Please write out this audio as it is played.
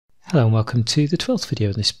Hello and welcome to the 12th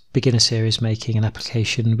video in this beginner series making an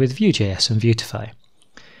application with Vue JS and Vuetify.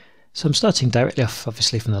 So I'm starting directly off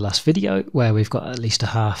obviously from the last video where we've got at least a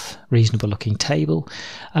half reasonable looking table.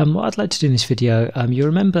 What I'd like to do in this video, you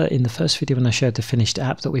remember in the first video when I showed the finished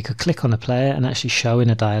app that we could click on a player and actually show in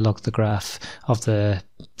a dialog the graph of the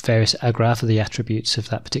various graph of the attributes of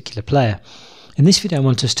that particular player. In this video I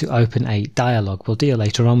want us to open a dialog. We'll deal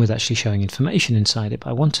later on with actually showing information inside it, but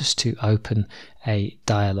I want us to open a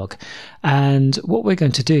dialog. And what we're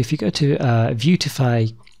going to do, if you go to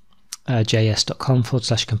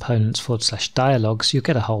vuetify.js.com/components/dialogs, you'll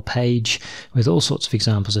get a whole page with all sorts of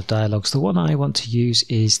examples of dialogs. The one I want to use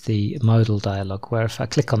is the modal dialog, where if I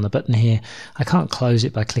click on the button here, I can't close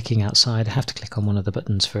it by clicking outside. I have to click on one of the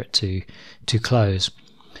buttons for it to close.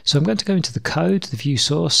 So I'm going to go into the code, the view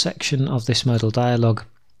source section of this modal dialog,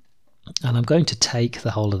 and I'm going to take the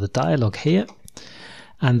whole of the dialog here,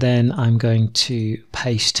 and then I'm going to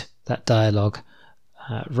paste that dialog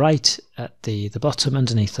right at the bottom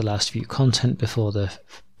underneath the last view content before the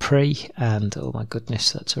pre, and oh my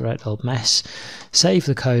goodness, that's a right old mess. Save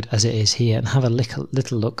the code as it is here and have a little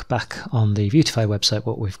look back on the Vuetify website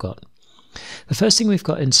what we've got. The first thing we've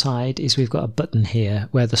got inside is we've got a button here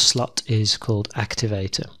where the slot is called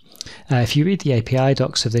activator. If you read the API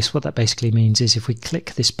docs of this, what that basically means is if we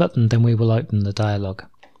click this button, then we will open the dialog.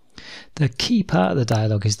 The key part of the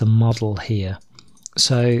dialog is the model here.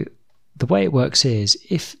 So the way it works is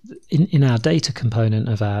if in our data component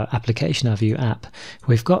of our application, our Vue app,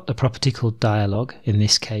 we've got a property called dialog, in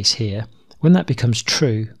this case here. When that becomes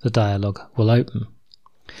true, the dialog will open.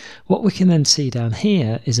 What we can then see down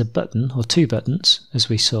here is a button, or two buttons, as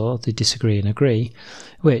we saw, the disagree and agree,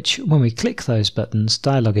 which when we click those buttons,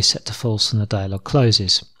 dialog is set to false and the dialog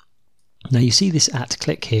closes. Now you see this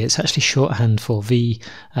 @click here, it's actually shorthand for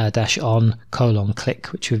v-on::click,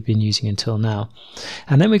 which we've been using until now.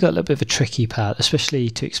 And then we've got a little bit of a tricky part,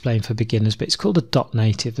 especially to explain for beginners, but it's called a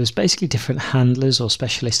 .native. There's basically different handlers or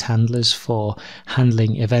specialist handlers for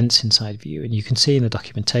handling events inside Vue, and you can see in the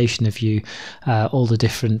documentation of Vue all the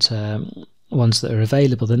different ones that are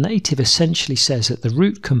available. The native essentially says that the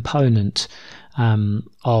root component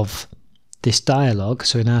of this dialog,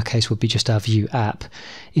 so in our case would be just our Vue app,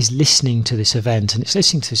 is listening to this event, and it's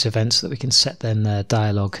listening to this event so that we can set then the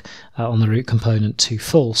dialog on the root component to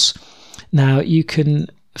false. Now you can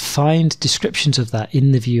find descriptions of that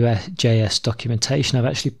in the Vue JS documentation. I've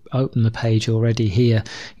actually opened the page already here,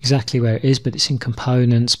 exactly where it is, but it's in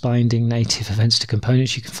components, binding native events to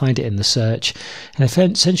components. You can find it in the search, and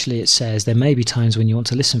essentially it says there may be times when you want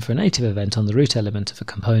to listen for a native event on the root element of a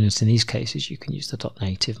component. In these cases you can use the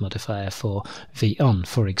 .native modifier for v-on,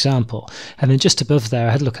 for example. And then just above there,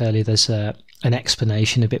 I had a look earlier, there's an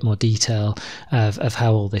explanation, a bit more detail of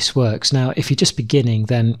how all this works. Now if you're just beginning,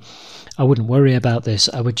 then I wouldn't worry about this.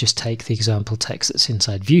 I would just take the example text that's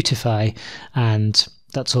inside Vuetify, and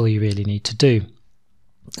that's all you really need to do.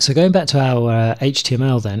 So going back to our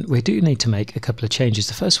HTML then, we do need to make a couple of changes.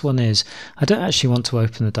 The first one is I don't actually want to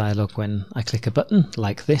open the dialog when I click a button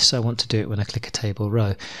like this. I want to do it when I click a table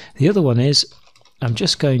row. The other one is I'm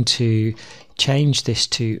just going to change this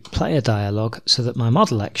to player dialog so that my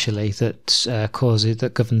model actually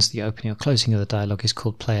that governs the opening or closing of the dialog is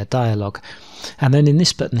called player dialog. And then in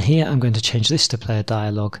this button here I'm going to change this to player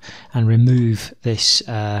dialog and remove this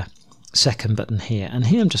second button here, and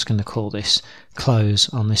here I'm just going to call this close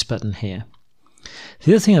on this button here.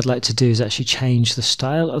 The other thing I'd like to do is actually change the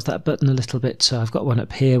style of that button a little bit. So I've got one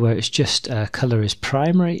up here where it's just color is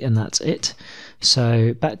primary and that's it.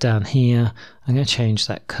 So back down here I'm going to change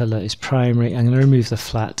that color is primary. I'm going to remove the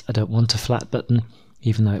flat. I don't want a flat button,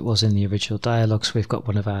 even though it was in the original dialog. So we've got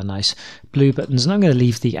one of our nice blue buttons, and I'm going to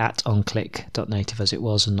leave the @onClick.native as it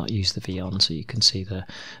was and not use the v-on, so you can see the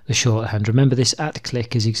shorthand. Remember, this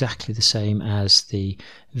 @click is exactly the same as the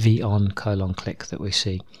v-on::click that we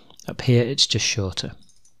see. Up here it's just shorter.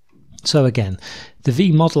 So again, the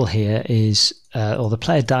v model here is, or the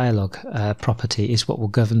player dialog property is what will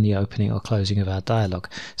govern the opening or closing of our dialog.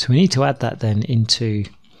 So we need to add that then into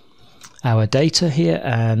our data here,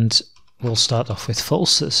 and we'll start off with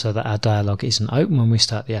false so that our dialog isn't open when we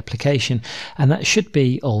start the application, and that should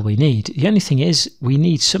be all we need. The only thing is we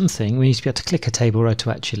need something. We need to be able to click a table row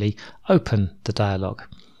to actually open the dialog.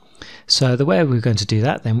 So the way we're going to do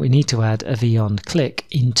that then, we need to add a v-on::click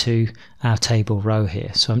into our table row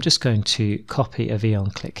here. So I'm just going to copy a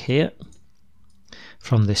v-on::click here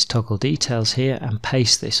from this toggle details here and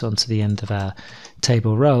paste this onto the end of our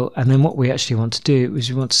table row, and then what we actually want to do is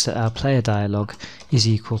we want to set our player dialog is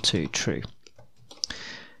equal to true.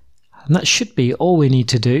 And that should be all we need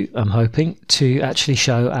to do, I'm hoping, to actually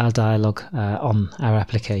show our dialog on our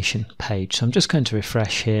application page. So I'm just going to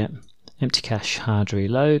refresh here, empty cache, hard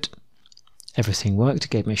reload. Everything worked.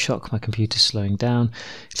 It gave me a shock, my computer's slowing down.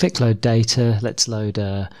 Click load data. Let's load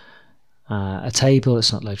a table.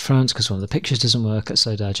 Let's not load France because one of the pictures doesn't work. Let's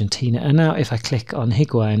load Argentina. And now if I click on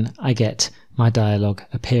Higuain, I get my dialog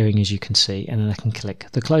appearing, as you can see, and then I can click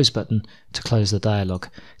the close button to close the dialog.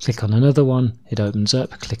 Click on another one, it opens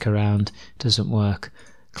up, click around, doesn't work,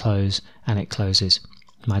 close, and it closes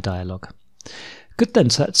my dialog. Good then,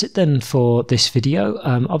 so that's it then for this video.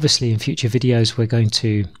 Obviously in future videos we're going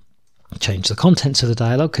to change the contents of the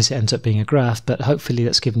dialog because it ends up being a graph, but hopefully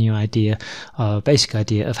that's given you a basic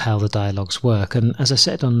idea of how the dialogs work. And as I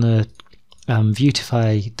said on the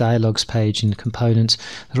Vuetify dialogs page in the components,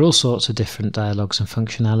 there are all sorts of different dialogs and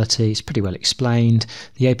functionality. It's pretty well explained.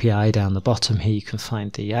 The API down the bottom here, you can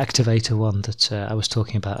find the activator one that I was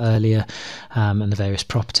talking about earlier, and the various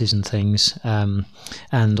properties and things,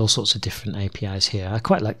 and all sorts of different APIs here. I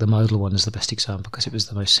quite like the modal one as the best example because it was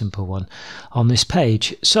the most simple one on this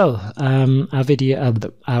page. So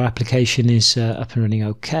our application is up and running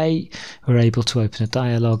okay. We're able to open a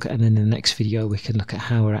dialog, and then in the next video we can look at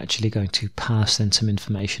how we're actually going to pass then some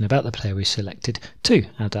information about the player we selected to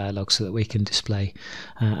our dialog so that we can display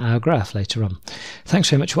our graph later on. Thanks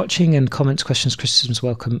very much for watching, and comments, questions, criticisms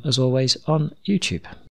welcome as always on YouTube.